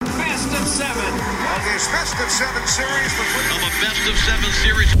7 of this best of 7 series. Of a best of 7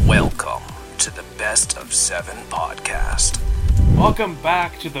 series. Welcome to the Best of 7 podcast. Welcome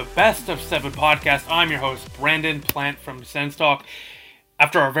back to the Best of 7 podcast. I'm your host, Brandon Plant from Sens Talk.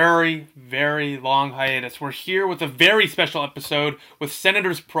 After a very, very long hiatus, we're here with a very special episode with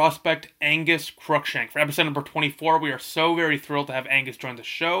Senators prospect Angus Crookshank. For episode number 24, we are so very thrilled to have Angus join the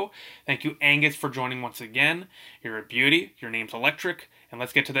show. Thank you, Angus, for joining once again. You're a beauty, your name's electric, and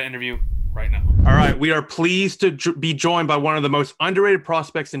let's get to the interview right now. All right, we are pleased to be joined by one of the most underrated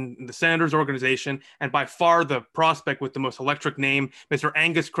prospects in the Senators organization, and by far the prospect with the most electric name, Mr.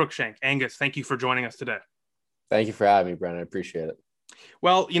 Angus Crookshank. Angus, thank you for joining us today. Thank you for having me, Brandon. I appreciate it.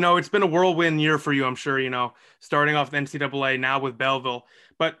 Well, it's been a whirlwind year for you, I'm sure, starting off the NCAA, now with Belleville.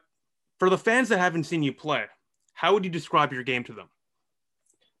 But for the fans that haven't seen you play, how would you describe your game to them?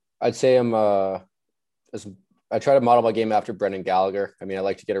 I'd say I try to model my game after Brendan Gallagher. I mean, I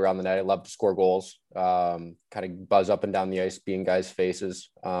like to get around the net. I love to score goals, kind of buzz up and down the ice, be in guys' faces.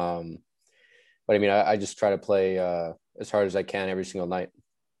 But I mean, I just try to play as hard as I can every single night.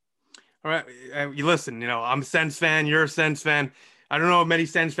 All right. You listen, I'm a Sens fan. You're a Sens fan. I don't know if many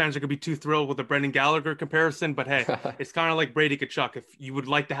Sens fans are going to be too thrilled with the Brendan Gallagher comparison, but hey, it's kind of like Brady Tkachuk if you would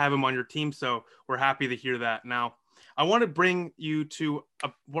like to have him on your team. So we're happy to hear that. Now, I want to bring you to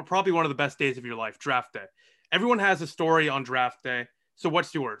probably one of the best days of your life, draft day. Everyone has a story on draft day. So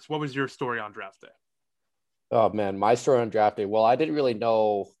what's yours? What was your story on draft day? Oh, man, my story on draft day. Well, I didn't really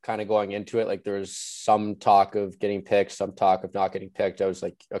know kind of going into it. Like there was some talk of getting picked, some talk of not getting picked. I was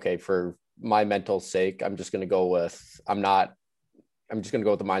like, okay, for my mental sake, I'm just going to go with the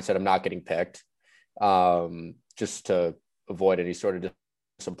mindset I'm not getting picked, just to avoid any sort of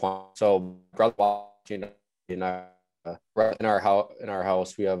disappointment. So, brother watching, in our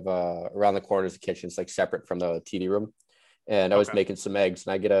house, we have around the corner is the kitchen. It's like separate from the TV room, and I was making some eggs,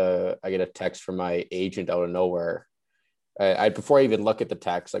 and I get a text from my agent out of nowhere. I before I even look at the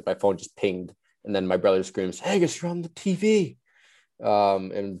text, like my phone just pinged, and then my brother screams, "Hey, you're on the TV!"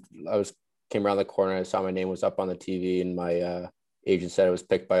 And came around the corner. I saw my name was up on the TV, and my agent said it was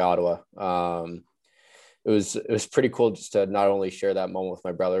picked by Ottawa. It was pretty cool just to not only share that moment with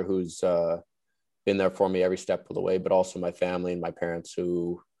my brother, who's been there for me every step of the way, but also my family and my parents,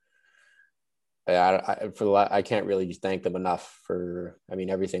 who I can't really just thank them enough for,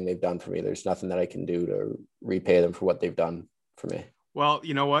 everything they've done for me. There's nothing that I can do to repay them for what they've done for me. Well,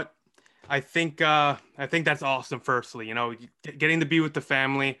 you know what? I think that's awesome. Firstly, getting to be with the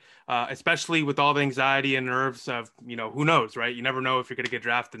family, especially with all the anxiety and nerves of, who knows, right? You never know if you're going to get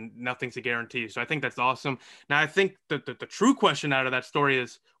drafted, and nothing's a guarantee. So I think that's awesome. Now, I think that the true question out of that story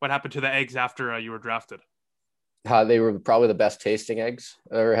is what happened to the eggs after you were drafted. They were probably the best tasting eggs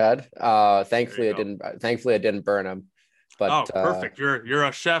I ever had. Thankfully I didn't burn them. But, perfect. You're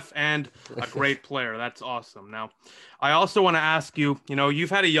a chef and a great player. That's awesome. Now, I also want to ask you,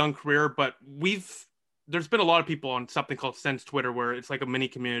 you've had a young career, but there's been a lot of people on something called Sens Twitter, where it's like a mini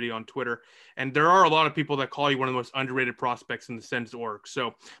community on Twitter. And there are a lot of people that call you one of the most underrated prospects in the Sens org.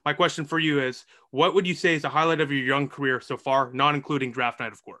 So my question for you is, what would you say is the highlight of your young career so far, not including draft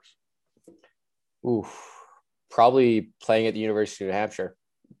night, of course? Probably playing at the University of Hampshire,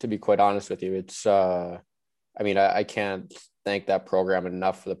 to be quite honest with you. It's, I can't thank that program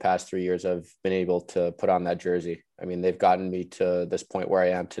enough for the past 3 years. I've been able to put on that jersey. They've gotten me to this point where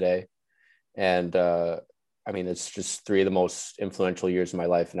I am today. And, it's just 3 of the most influential years of my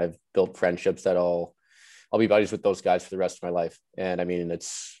life. And I've built friendships that I'll be buddies with those guys for the rest of my life. And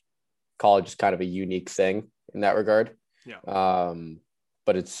college is kind of a unique thing in that regard. Yeah.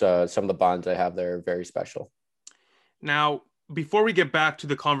 But it's some of the bonds I have there are very special. Now, before we get back to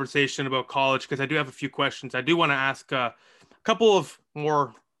the conversation about college, because I do have a few questions, I do want to ask a couple of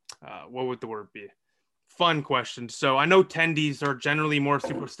more, what would the word be? Fun questions. So I know tendies are generally more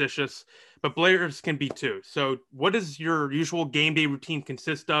superstitious, but players can be too. So what does your usual game day routine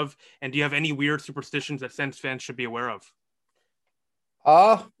consist of? And do you have any weird superstitions that Sens fans should be aware of?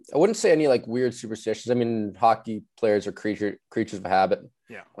 I wouldn't say any weird superstitions. Hockey players are creatures of habit.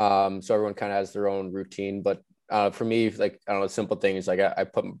 Yeah. So everyone kind of has their own routine, but for me, the simple thing is I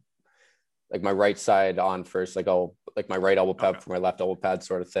put my right side on first, my right elbow pad for my left elbow pad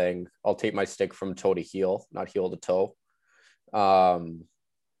sort of thing. I'll tape my stick from toe to heel, not heel to toe. And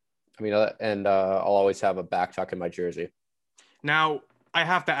I'll always have a back tuck in my jersey. Now, I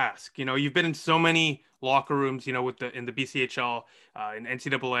have to ask, you've been in so many locker rooms, in the BCHL, in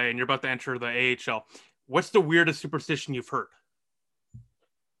NCAA, and you're about to enter the AHL. What's the weirdest superstition you've heard?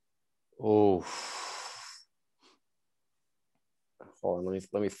 Oh, hold on.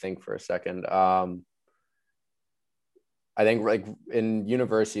 Let me think for a second. I think like in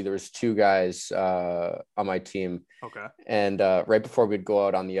university, there was two guys on my team. Okay. And right before we'd go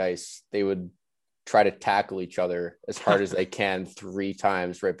out on the ice, they would try to tackle each other as hard as they can 3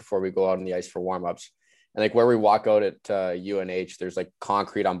 times right before we go out on the ice for warmups. And like where we walk out at UNH, there's like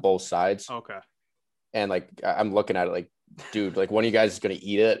concrete on both sides. Okay. And like I'm looking at it like, dude, like one of you guys is gonna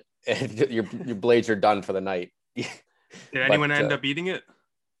eat it, and your blades are done for the night. Did anyone end up eating it?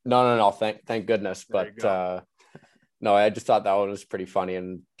 No. Thank goodness. There But no, I just thought that one was pretty funny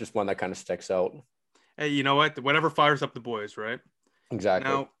and just one that kind of sticks out. Hey, you know what? Whatever fires up the boys, right?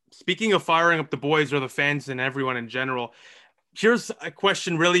 Exactly. Now, speaking of firing up the boys or the fans and everyone in general, here's a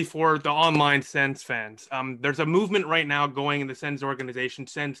question really for the online Sens fans. There's a movement right now going in the Sens organization,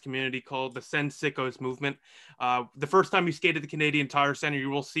 Sens community, called the Sens Sickos movement. The first time you skate at the Canadian Tire Center, you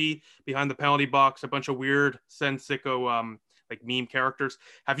will see behind the penalty box a bunch of weird Sens Sicko like meme characters.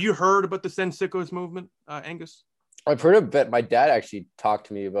 Have you heard about the Sens Sickos movement, Angus? I've heard a bit. My dad actually talked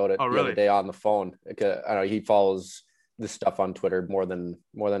to me about it the really? other day on the phone. Like, I know he follows this stuff on Twitter more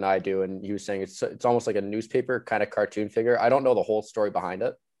than I do, and he was saying it's almost like a newspaper kind of cartoon figure. I don't know the whole story behind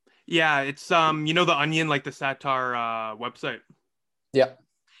it. Yeah, it's you know, the Onion, like the satire website.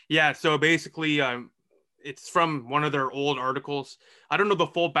 Yeah. So basically, it's from one of their old articles. I don't know the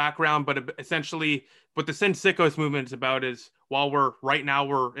full background, but essentially, what the Sens Sickos movement is about is while we're in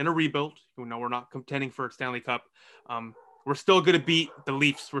a rebuild, you know, we're not contending for a Stanley Cup. We're still going to beat the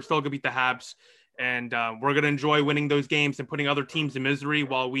Leafs. We're still going to beat the Habs. And we're going to enjoy winning those games and putting other teams in misery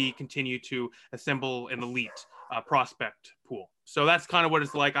while we continue to assemble an elite prospect pool. So that's kind of what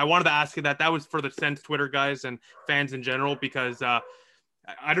it's like. I wanted to ask you that. That was for the Sens Twitter guys and fans in general, because I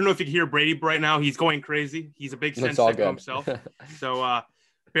don't know if you can hear Brady right now. He's going crazy. He's a big Sens Sicko himself. So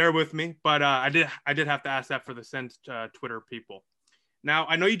bear with me. But I did have to ask that for the Sens Twitter people. Now,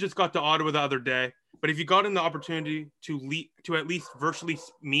 I know you just got to Ottawa the other day, but if you got in the opportunity to at least virtually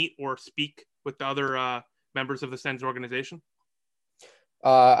meet or speak with the other members of the Sens organization?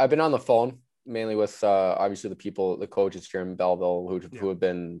 I've been on the phone mainly with obviously the coaches here in Belleville who have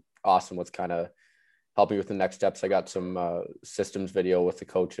been awesome with kind of helping with the next steps. I got some systems video with the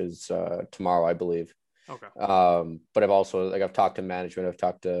coaches tomorrow, I believe. Okay. But I've talked to management. I've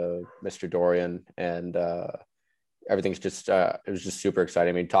talked to Mr. Dorian, and everything's just it was just super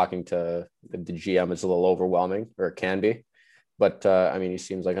exciting. I mean, talking to the GM is a little overwhelming, or it can be, but I mean, he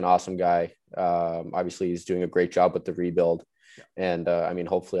seems like an awesome guy. Obviously, he's doing a great job with the rebuild, and I mean,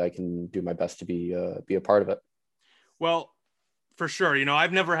 hopefully, I can do my best to be a part of it. Well, for sure. You know,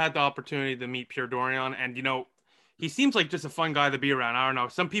 I've never had the opportunity to meet Pierre Dorian, and you know, he seems like just a fun guy to be around. I don't know.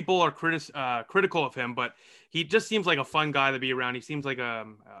 Some people are critical of him, but he just seems like a fun guy to be around. He seems like a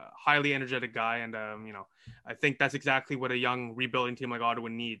highly energetic guy, and you know, I think that's exactly what a young rebuilding team like Ottawa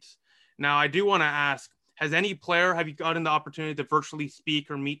needs. Now, I do want to ask: have you gotten the opportunity to virtually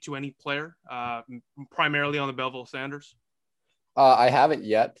speak or meet to any player, primarily on the Belleville Sounders? I haven't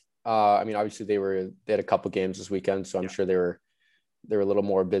yet. I mean, obviously they had a couple games this weekend, so I'm sure they were a little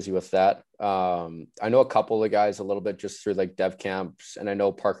more busy with that. I know a couple of the guys a little bit just through like dev camps, and I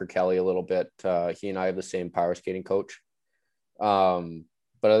know Parker Kelly a little bit. He and I have the same power skating coach.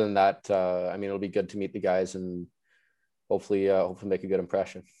 But other than that, I mean, it'll be good to meet the guys and hopefully make a good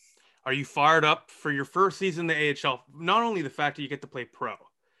impression. Are you fired up for your first season in the AHL? Not only the fact that you get to play pro,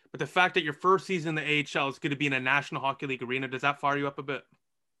 but the fact that your first season in the AHL is going to be in a National Hockey League arena. Does that fire you up a bit?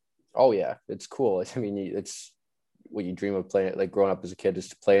 Oh yeah, it's cool. I mean, it's what you dream of playing, like growing up as a kid, is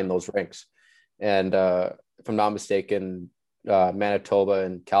to play in those rinks. And if I'm not mistaken, Manitoba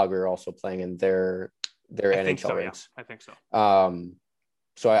and Calgary are also playing in their NHL rinks. Yeah. I think so.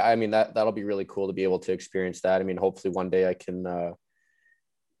 So I mean, that'll be really cool to be able to experience that. I mean, hopefully one day I can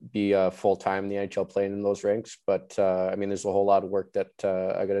be full-time in the NHL playing in those rinks. But I mean, there's a whole lot of work that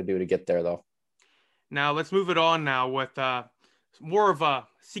I got to do to get there, though. Now let's move it on now with more of a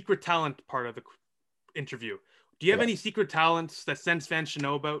secret talent part of the interview. Do you have any secret talents that Sens fans should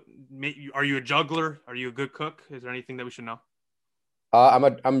know about? Are you a juggler? Are you a good cook? Is there anything that we should know?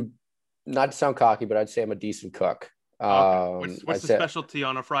 I'm not to sound cocky, but I'd say I'm a decent cook. Okay. What's the specialty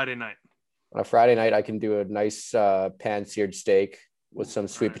on a Friday night? On a Friday night, I can do a nice pan-seared steak with some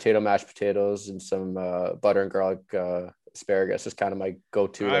sweet potato mashed potatoes and some butter and garlic asparagus. Is kind of my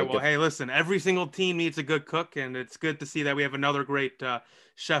go-to. All right. Well, hey, listen, every single team needs a good cook, and it's good to see that we have another great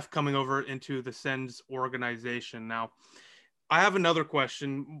chef coming over into the Sens organization. Now, I have another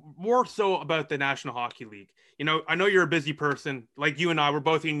question, more so about the National Hockey League. You know, I know you're a busy person. Like you and I, we're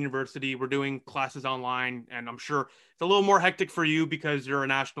both in university. We're doing classes online, and I'm sure it's a little more hectic for you because you're a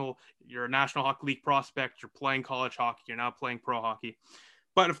National Hockey League prospect. You're playing college hockey. You're now playing pro hockey.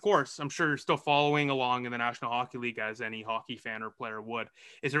 But of course, I'm sure you're still following along in the National Hockey League as any hockey fan or player would.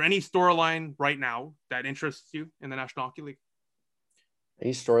 Is there any storyline right now that interests you in the National Hockey League?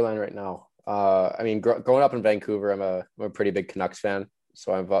 Any storyline right now? I mean, growing up in Vancouver, I'm a pretty big Canucks fan.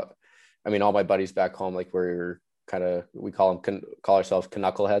 So I mean, all my buddies back home, like we call ourselves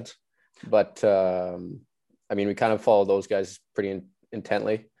Canuckleheads. But I mean, we kind of follow those guys pretty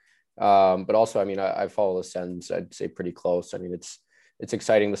intently. But also, I mean, I follow the Sens, I'd say pretty close. I mean, it's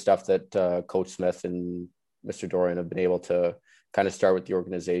exciting the stuff that Coach Smith and Mr. Dorian have been able to kind of start with the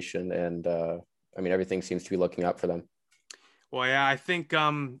organization. And I mean, everything seems to be looking up for them. Well, yeah, I think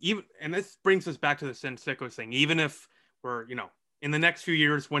even, and this brings us back to the Sens Sickos thing, even if we're, in the next few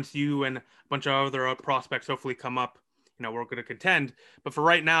years, once you and a bunch of other prospects hopefully come up, we're going to contend. But for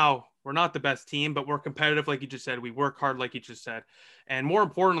right now, we're not the best team, but we're competitive, like you just said. We work hard, like you just said. And more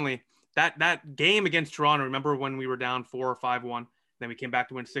importantly, that game against Toronto, remember when we were down 4 or 5-1, then we came back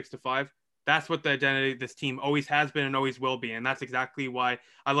to win 6-5? That's what the identity of this team always has been and always will be. And that's exactly why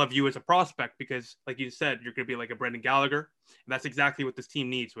I love you as a prospect, because like you said, you're going to be like a Brendan Gallagher. And that's exactly what this team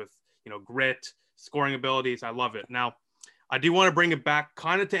needs with, grit, scoring abilities. I love it. Now, I do want to bring it back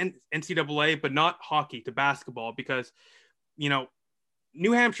kind of to NCAA, but not hockey, to basketball, because,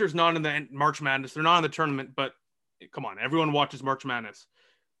 New Hampshire's not in the March Madness. They're not in the tournament, but come on, everyone watches March Madness.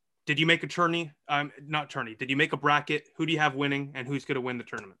 Did you make a tourney? Not tourney. Did you make a bracket? Who do you have winning and who's going to win the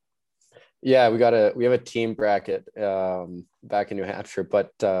tournament? Yeah, we have a team bracket back in New Hampshire,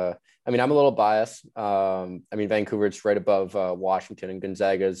 but I mean, I'm a little biased. I mean, Vancouver, it's right above Washington, and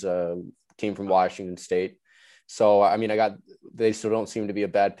Gonzaga's a team from Washington State. So, I mean, they still don't seem to be a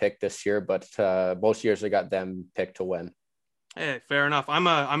bad pick this year, but most years I got them picked to win. Hey, fair enough. I'm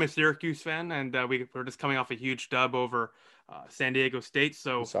a Syracuse fan, and we're just coming off a huge dub over San Diego State.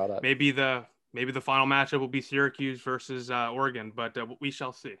 So maybe the final matchup will be Syracuse versus Oregon, but we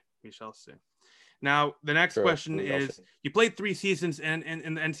shall see. We shall see. Now, the next question is, you played 3 seasons in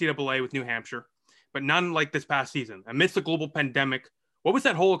the NCAA with New Hampshire, but none like this past season. Amidst the global pandemic, what was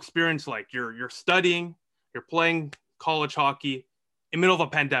that whole experience like? You're studying, you're playing college hockey in the middle of a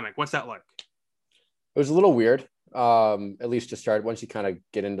pandemic. What's that like? It was a little weird, at least to start. Once you kind of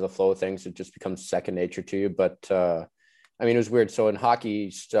get into the flow of things, it just becomes second nature to you. But I mean, it was weird. So in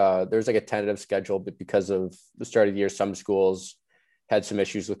hockey, there's like a tentative schedule, but because of the start of the year, some schools had some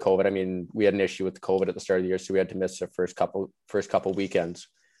issues with COVID. I mean, we had an issue with COVID at the start of the year, so we had to miss the first couple weekends.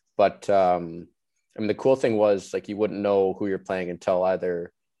 But I mean, the cool thing was, like, you wouldn't know who you're playing until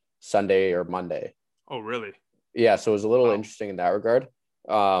either Sunday or Monday. Oh, really? Yeah, so it was a little interesting in that regard. It's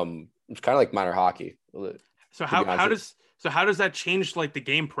kind of like minor hockey. So how does that change like the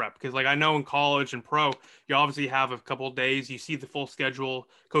game prep? Because like I know in college and pro, you obviously have a couple of days, you see the full schedule.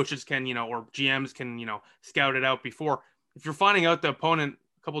 Coaches can, or GMs can, scout it out before. If you're finding out the opponent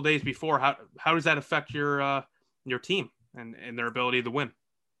a couple of days before, how does that affect your team and their ability to win?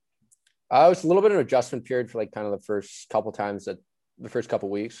 It was a little bit of an adjustment period for like kind of the first couple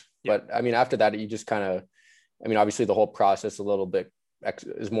weeks. Yeah. But I mean, after that, you just kind of, I mean, obviously the whole process a little bit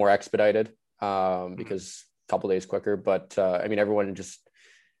is more expedited because a couple days quicker. But I mean, everyone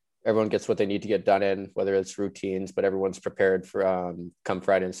gets what they need to get done in, whether it's routines, but everyone's prepared for come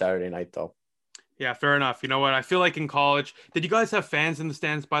Friday and Saturday night though. Yeah, fair enough. You know what? I feel like in college, did you guys have fans in the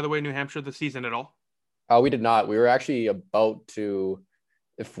stands, by the way, New Hampshire this season at all? We did not. We were actually about to,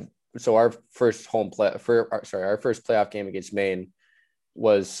 our first playoff game against Maine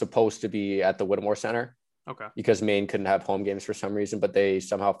was supposed to be at the Whittemore Center. Okay. Because Maine couldn't have home games for some reason, but they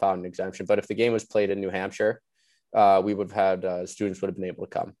somehow found an exemption. But if the game was played in New Hampshire, we would have had students would have been able to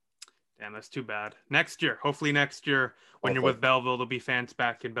come. Damn, that's too bad. Hopefully next year, when you're with Belleville, there'll be fans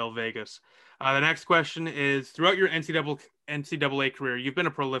back in Bell Vegas. The next question is, throughout your NCAA career, you've been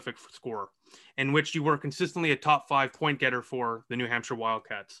a prolific scorer, in which you were consistently a top 5 point getter for the New Hampshire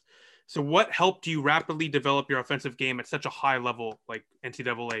Wildcats. So what helped you rapidly develop your offensive game at such a high level like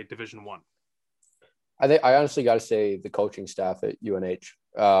NCAA Division I? I honestly got to say the coaching staff at UNH.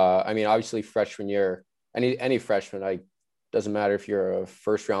 I mean, obviously freshman year, any freshman, doesn't matter if you're a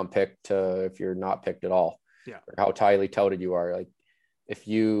first round pick to if you're not picked at all. Yeah. Or how highly touted you are. Like if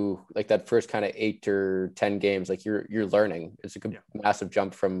you like that first kind of 8 or 10 games, like you're learning. It's a massive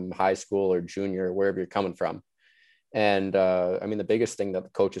jump from high school or junior, or wherever you're coming from. And I mean, the biggest thing that the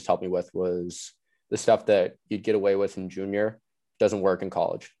coaches helped me with was the stuff that you'd get away with in junior doesn't work in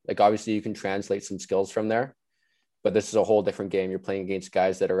college. Like obviously you can translate some skills from there, but this is a whole different game. You're playing against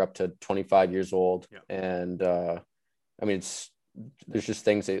guys that are up to 25 years old. Yeah. And I mean, there's just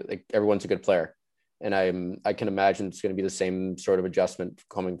things that, like, everyone's a good player. And I can imagine it's going to be the same sort of adjustment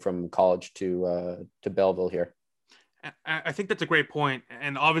coming from college to Belleville here. I think that's a great point.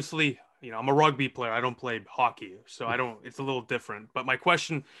 And obviously, I'm a rugby player. I don't play hockey, so it's a little different. But my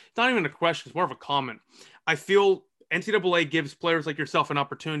question, it's not even a question, it's more of a comment. I feel NCAA gives players like yourself an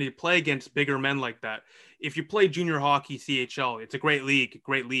opportunity to play against bigger men like that. If you play junior hockey, CHL, it's a great league,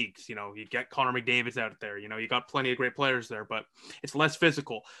 great leagues. You get Connor McDavid's out there. You got plenty of great players there, but it's less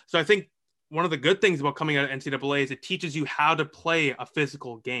physical. So I think one of the good things about coming out of NCAA is it teaches you how to play a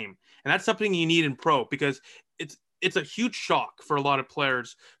physical game. And that's something you need in pro, because it's a huge shock for a lot of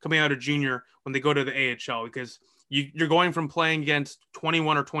players coming out of junior when they go to the AHL, because you're going from playing against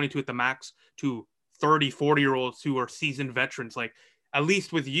 21 or 22 at the max to 30, 40-year-olds who are seasoned veterans. Like, at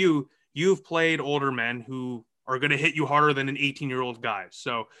least with you've played older men who are going to hit you harder than an 18-year-old guy.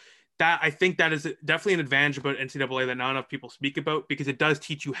 So I think that is definitely an advantage about NCAA that not enough people speak about, because it does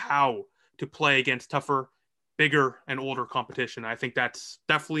teach you how to play against tougher, bigger, and older competition. I think that's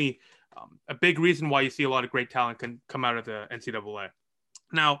definitely a big reason why you see a lot of great talent can come out of the NCAA.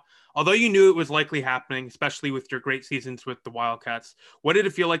 Now, although you knew it was likely happening, especially with your great seasons with the Wildcats, what did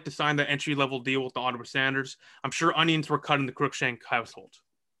it feel like to sign the entry-level deal with the Ottawa Sounders? I'm sure onions were cut in the Crookshank household.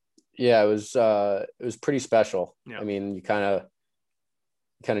 Yeah, it was pretty special. Yeah. I mean, you kind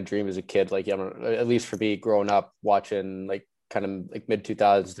of dream as a kid, like, at least for me, growing up watching like kind of like mid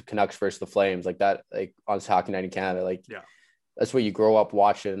 2000s, the Canucks versus the Flames, like that, like on Hockey Night in Canada, like that's what you grow up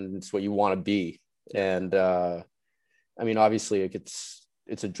watching. It's what you want to be. And I mean, obviously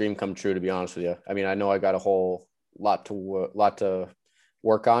it's a dream come true, to be honest with you. I mean, I know I got a whole lot to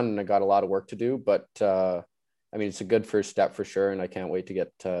work on, and I got a lot of work to do, but I mean, it's a good first step for sure. And I can't wait to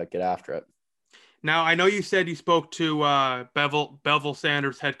get after it. Now, I know you said you spoke to Belleville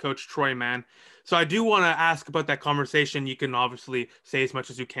Sanders head coach Troy Mann. So I do want to ask about that conversation. You can obviously say as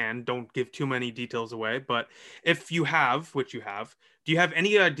much as you can. Don't give too many details away. But if you have, which you have, do you have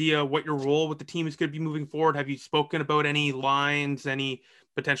any idea what your role with the team is going to be moving forward? Have you spoken about any lines, any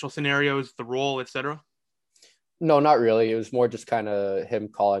potential scenarios, the role, etc.? No, not really. It was more just kind of him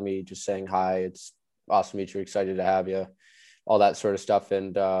calling me, just saying hi. It's awesome to meet you. Excited to have you. All that sort of stuff.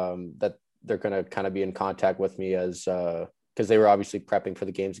 And that they're going to kind of be in contact with me as because they were obviously prepping for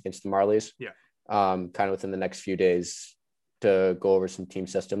the games against the Marlies. Yeah. Kind of within the next few days to go over some team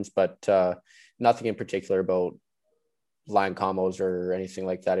systems, but nothing in particular about line combos or anything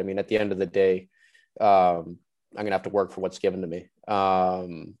like that. I mean, at the end of the day, I'm going to have to work for what's given to me.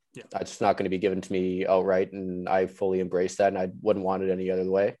 It's not going to be given to me outright, and I fully embrace that, and I wouldn't want it any other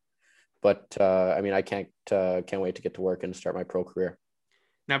way. But I mean, I can't wait to get to work and start my pro career.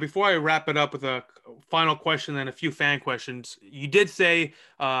 Now, before I wrap it up with a final question and a few fan questions, you did say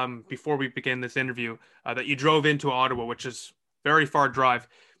before we begin this interview that you drove into Ottawa, which is a very far drive.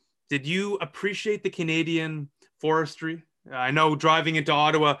 Did you appreciate the Canadian forestry? I know driving into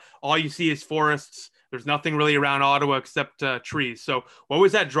Ottawa, all you see is forests. There's nothing really around Ottawa except trees. So what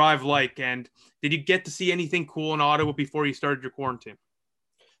was that drive like? And did you get to see anything cool in Ottawa before you started your quarantine?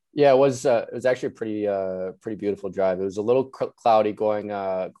 Yeah, it was actually a pretty beautiful drive. It was a little cloudy going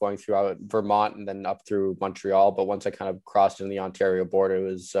throughout Vermont and then up through Montreal. But once I kind of crossed in the Ontario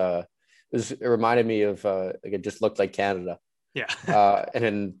border, it reminded me of like it just looked like Canada. Yeah. And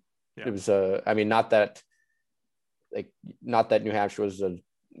then it was I mean, not that New Hampshire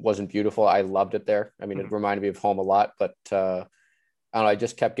wasn't beautiful. I loved it there. I mean, it reminded me of home a lot, but I don't know, I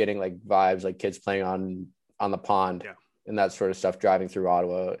just kept getting like vibes like kids playing on the pond. Yeah. And that sort of stuff, driving through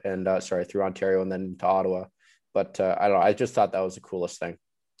Ottawa and through Ontario and then to Ottawa. But I don't know. I just thought that was the coolest thing.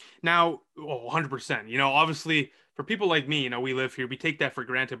 Now, 100%, obviously for people like me, we live here, we take that for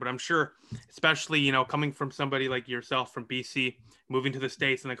granted, but I'm sure, especially, coming from somebody like yourself from BC, moving to the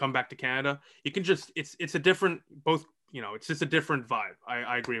States and then come back to Canada, you can just, it's a different, both, it's just a different vibe.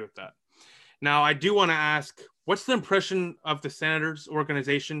 I agree with that. Now, I do want to ask, what's the impression of the Senators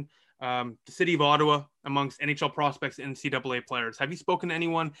organization, the city of Ottawa, amongst NHL prospects and NCAA players? Have you spoken to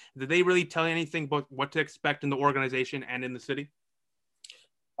anyone? Did they really tell you anything about what to expect in the organization and in the city?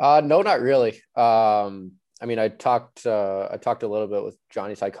 No, not really. I mean, I talked a little bit with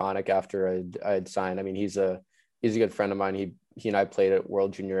Johnny Iconic after I'd signed. I mean, he's a good friend of mine. He and I played at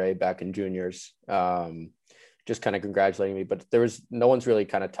World Junior A back in juniors. Just kind of congratulating me, but no one's really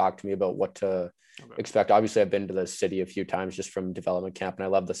kind of talked to me about what to expect. Obviously, I've been to the city a few times just from development camp, and I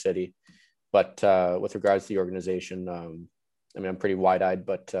love the city. But with regards to the organization, I mean, I'm pretty wide-eyed,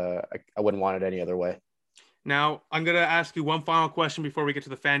 but I wouldn't want it any other way. Now, I'm going to ask you one final question before we get to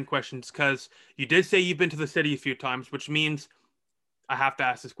the fan questions, because you did say you've been to the city a few times, which means I have to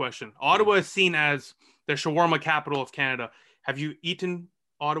ask this question. Ottawa is seen as the shawarma capital of Canada. Have you eaten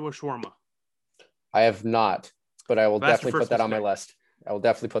Ottawa shawarma? I have not, but I will definitely put that on my list. I will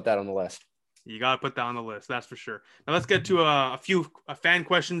definitely put that on the list. You got to put that on the list. That's for sure. Now let's get to a few fan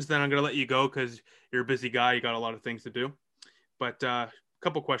questions. Then I'm going to let you go because you're a busy guy. You got a lot of things to do. But a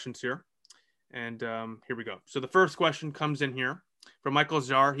couple questions here. And here we go. So the first question comes in here from Michael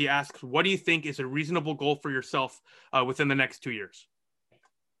Czar. He asks, what do you think is a reasonable goal for yourself within the next 2 years?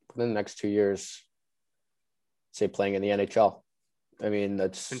 Within the next 2 years, say playing in the NHL. I mean,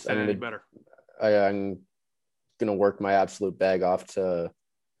 any better. I'm going to work my absolute bag off to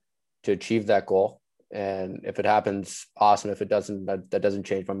achieve that goal. And if it happens, awesome. If it doesn't, that doesn't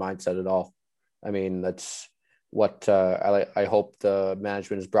change my mindset at all. I mean, that's what I hope the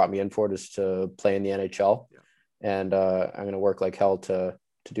management has brought me in for, is to play in the NHL. Yeah. And I'm going to work like hell to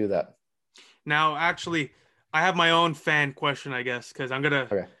do that. Now, actually, I have my own fan question, I guess, because I'm going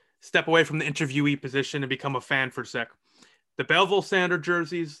to step away from the interviewee position and become a fan for a sec. The Belleville Standard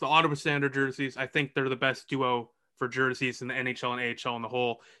jerseys, the Ottawa Standard jerseys, I think they're the best duo for jerseys in the NHL and AHL and the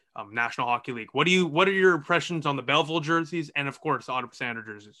whole National Hockey League. What are your impressions on the Belleville jerseys and, of course, the Ottawa Standard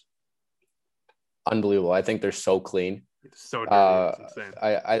jerseys? Unbelievable. I think they're so clean. It's so dirty. It's insane.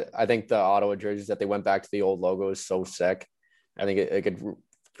 I think the Ottawa jerseys that they went back to the old logo is so sick. I think it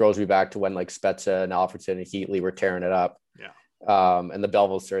throws me back to when like Spezza and Alfredson and Heatley were tearing it up. Yeah. And the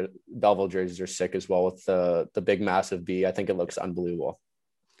Belleville jerseys are sick as well with the big massive B. I think it looks unbelievable.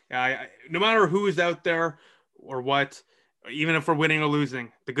 Yeah. No matter who is out there or what, even if we're winning or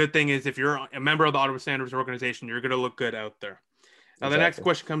losing, the good thing is if you're a member of the Ottawa Standards organization, you're going to look good out there. Now, The next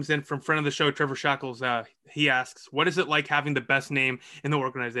question comes in from friend of the show, Trevor Shackles. He asks, what is it like having the best name in the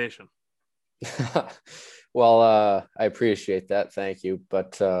organization? Well, I appreciate that. Thank you.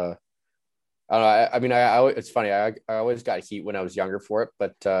 But I don't know. I mean, it's funny. I always got heat when I was younger for it.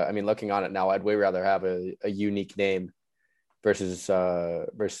 But I mean, looking on it now, I'd way rather have a unique name versus a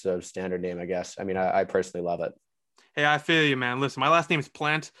standard name, I guess. I mean, I personally love it. Hey, I feel you, man. Listen, my last name is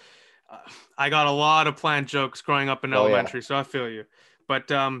Plant. I got a lot of Plant jokes growing up in elementary, so I feel you. But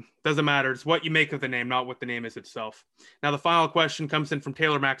doesn't matter. It's what you make of the name, not what the name is itself. Now, the final question comes in from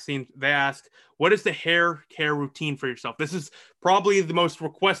Taylor Maxine. They ask, what is the hair care routine for yourself? This is probably the most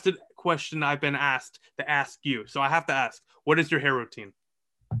requested question I've been asked to ask you. So I have to ask, what is your hair routine?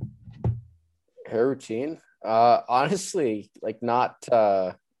 Hair routine? Honestly, like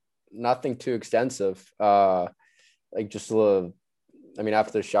nothing too extensive. Like just a little, I mean,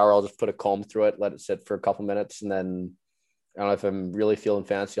 after the shower, I'll just put a comb through it, let it sit for a couple minutes. And then I don't know if I'm really feeling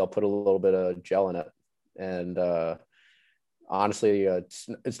fancy, I'll put a little bit of gel in it. And honestly,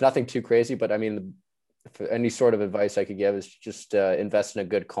 it's nothing too crazy, but I mean, if any sort of advice I could give is just invest in a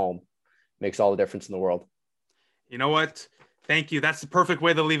good comb. Makes all the difference in the world. You know what? Thank you. That's the perfect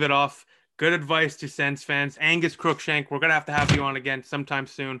way to leave it off. Good advice to Sens fans. Angus Crookshank, we're going to have you on again sometime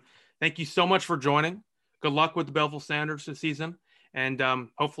soon. Thank you so much for joining. Good luck with the Belleville Standards this season. And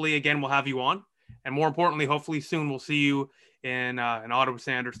hopefully, again, we'll have you on. And more importantly, hopefully soon we'll see you in an Ottawa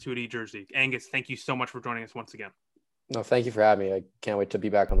Standards 2D jersey. Angus, thank you so much for joining us once again. No, thank you for having me. I can't wait to be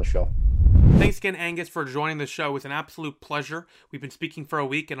back on the show. Thanks again, Angus, for joining the show. It was an absolute pleasure. We've been speaking for a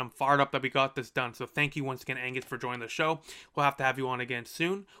week, and I'm fired up that we got this done. So thank you once again, Angus, for joining the show. We'll have you on again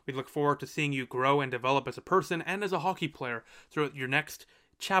soon. We look forward to seeing you grow and develop as a person and as a hockey player throughout your next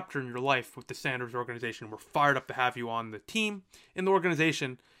chapter in your life with the Standards organization. We're fired up to have you on the team, in the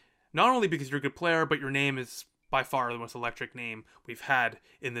organization, not only because you're a good player, but your name is by far the most electric name we've had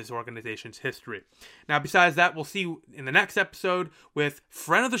in this organization's history. Now, besides that, we'll see you in the next episode with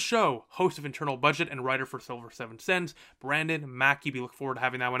friend of the show, host of Internal Budget and writer for Silver 7 Sens, Brandon Mackey. We look forward to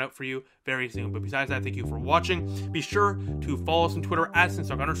having that one out for you very soon. But besides that, thank you for watching. Be sure to follow us on Twitter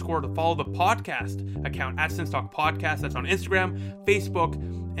 @SensTalk_, to follow the podcast account @SensTalk Podcast. That's on Instagram, Facebook,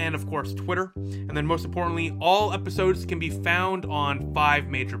 and of course Twitter. And then most importantly, all episodes can be found on 5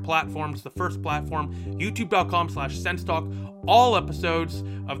 major platforms. The first platform, youtube.com/SensTalk. All episodes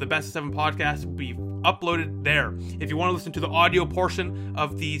of the Best of 7 podcast will be uploaded there. If you want to listen to the audio portion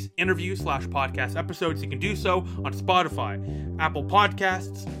of these interview/podcast episodes, you can do so on Spotify, Apple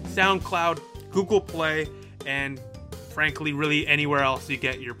Podcasts, SoundCloud, Google Play, and frankly, really anywhere else you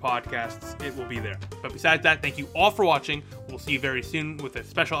get your podcasts, it will be there. But besides that, thank you all for watching. We'll see you very soon with a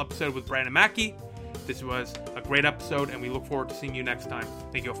special episode with Brandon Mackey. This was a great episode, and we look forward to seeing you next time.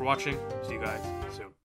 Thank you all for watching. See you guys soon.